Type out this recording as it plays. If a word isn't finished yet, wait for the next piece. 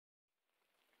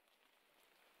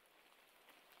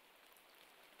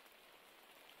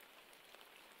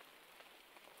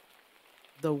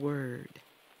the word.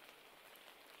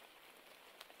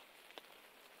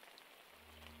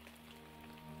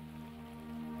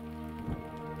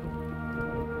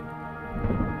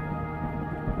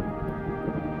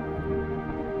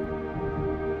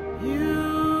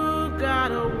 You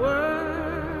got a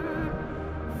word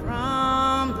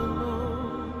from the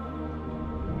Lord.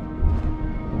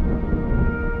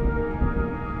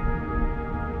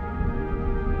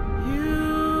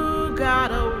 You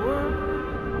got a word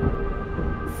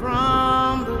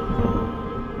from the Lord.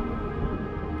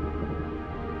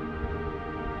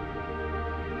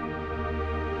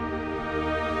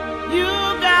 You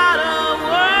got a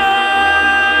word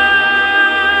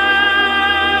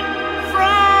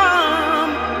from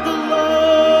the Lord.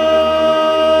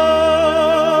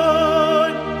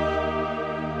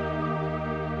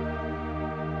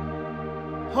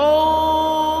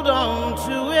 Hold on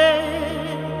to it.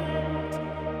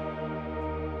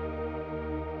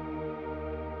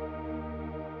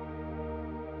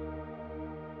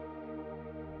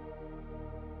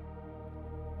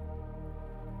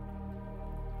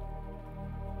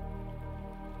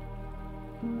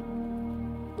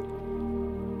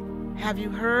 Have you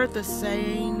heard the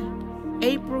saying,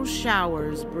 April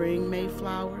showers bring May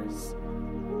flowers?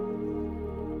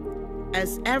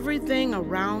 As everything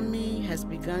around me has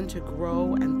begun to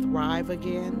grow and thrive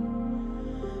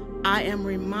again, I am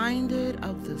reminded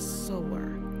of the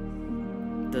sower,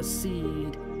 the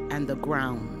seed, and the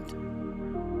ground.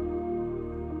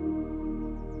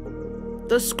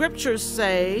 The scriptures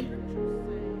say,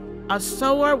 a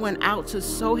sower went out to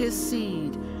sow his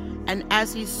seed, and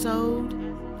as he sowed,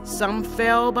 some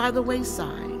fell by the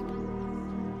wayside,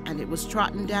 and it was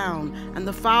trodden down, and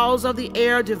the fowls of the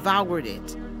air devoured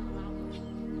it.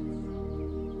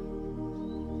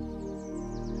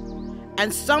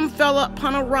 And some fell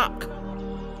upon a rock,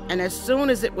 and as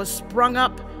soon as it was sprung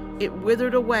up, it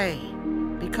withered away,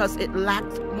 because it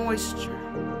lacked moisture.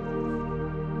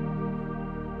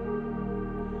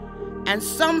 And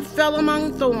some fell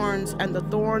among thorns, and the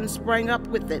thorns sprang up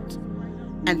with it,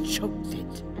 and choked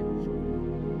it.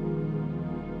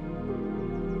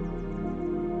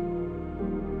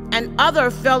 And other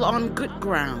fell on good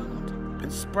ground, and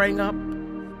sprang up,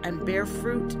 and bare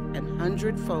fruit an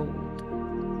hundredfold.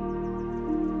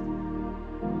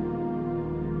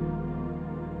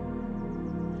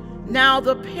 Now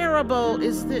the parable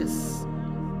is this.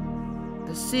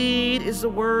 The seed is the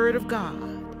word of God.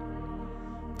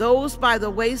 Those by the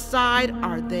wayside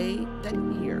are they that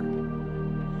hear.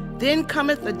 Then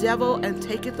cometh the devil and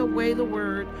taketh away the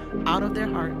word out of their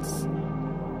hearts,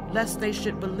 lest they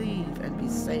should believe and be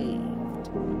saved.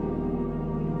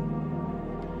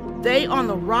 They on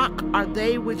the rock are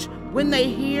they which, when they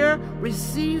hear,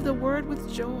 receive the word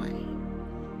with joy.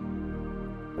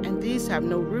 And these have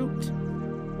no root,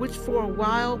 which for a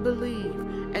while believe,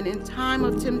 and in time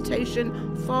of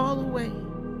temptation fall away.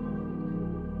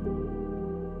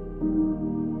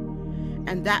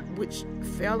 And that which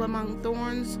fell among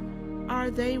thorns are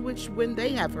they which, when they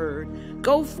have heard,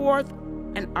 go forth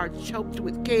and are choked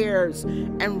with cares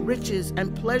and riches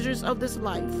and pleasures of this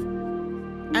life,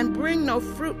 and bring no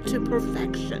fruit to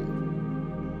perfection.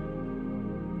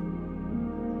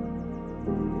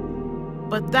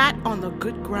 But that on the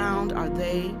good ground are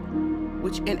they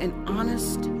which in an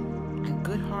honest and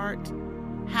good heart,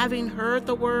 having heard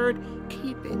the word,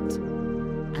 keep it,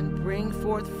 and bring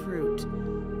forth fruit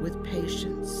with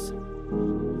patience.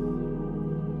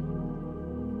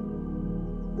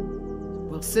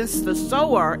 Well, since the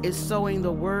sower is sowing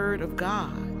the word of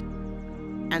God,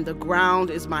 and the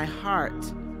ground is my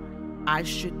heart, I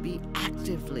should be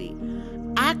actively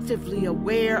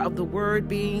aware of the word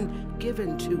being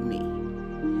given to me.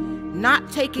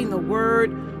 Not taking the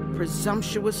word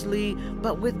presumptuously,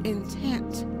 but with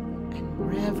intent and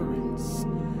reverence.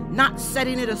 Not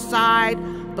setting it aside,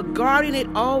 but guarding it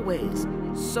always,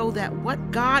 so that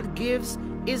what God gives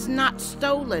is not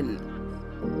stolen,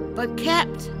 but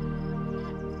kept.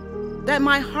 That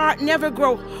my heart never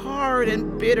grow hard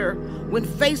and bitter when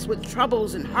faced with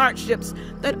troubles and hardships,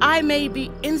 that I may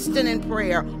be instant in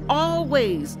prayer,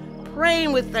 always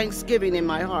praying with thanksgiving in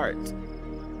my heart,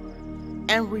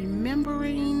 and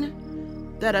remembering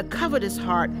that a covetous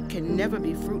heart can never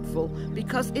be fruitful,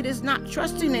 because it is not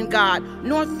trusting in God,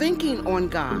 nor thinking on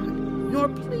God, nor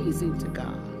pleasing to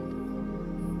God.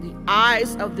 The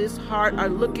eyes of this heart are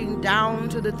looking down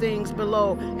to the things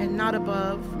below and not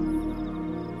above.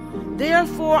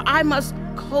 Therefore, I must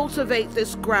cultivate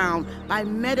this ground by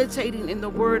meditating in the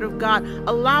Word of God,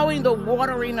 allowing the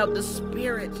watering of the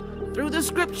Spirit through the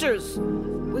Scriptures,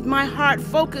 with my heart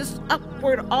focused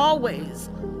upward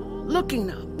always, looking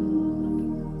up.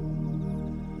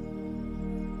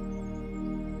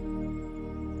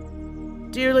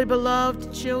 Dearly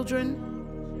beloved children,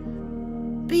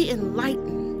 be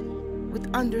enlightened with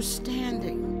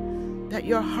understanding that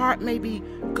your heart may be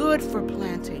good for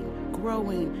planting,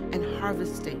 growing, and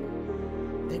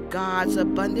harvesting, that God's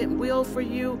abundant will for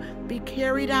you be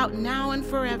carried out now and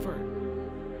forever.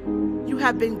 You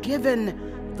have been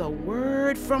given the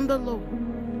word from the Lord.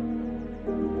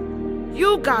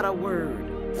 You got a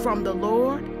word from the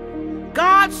Lord.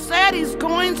 God said he's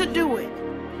going to do it.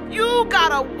 You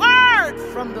got a word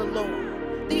from the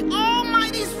Lord. The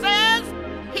Almighty says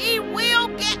he will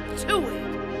get to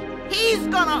it. He's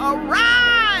gonna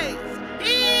arise.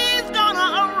 He's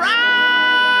gonna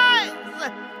arise.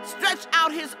 Stretch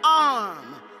out his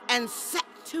arm and set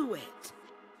to it.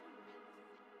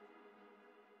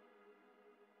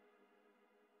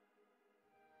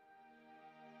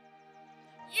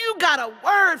 You got a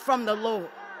word from the Lord.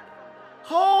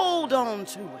 Hold on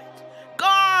to it.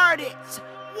 Guard it.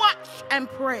 Watch and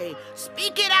pray.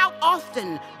 Speak it out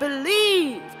often.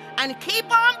 Believe and keep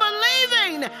on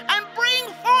believing and bring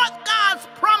forth God's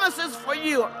promises for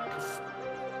you.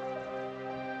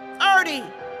 30,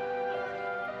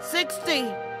 60,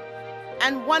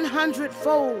 and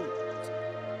 100-fold.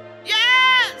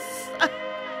 Yes!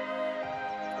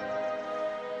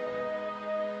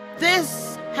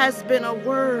 This has been a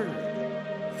word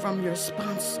from your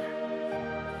sponsor.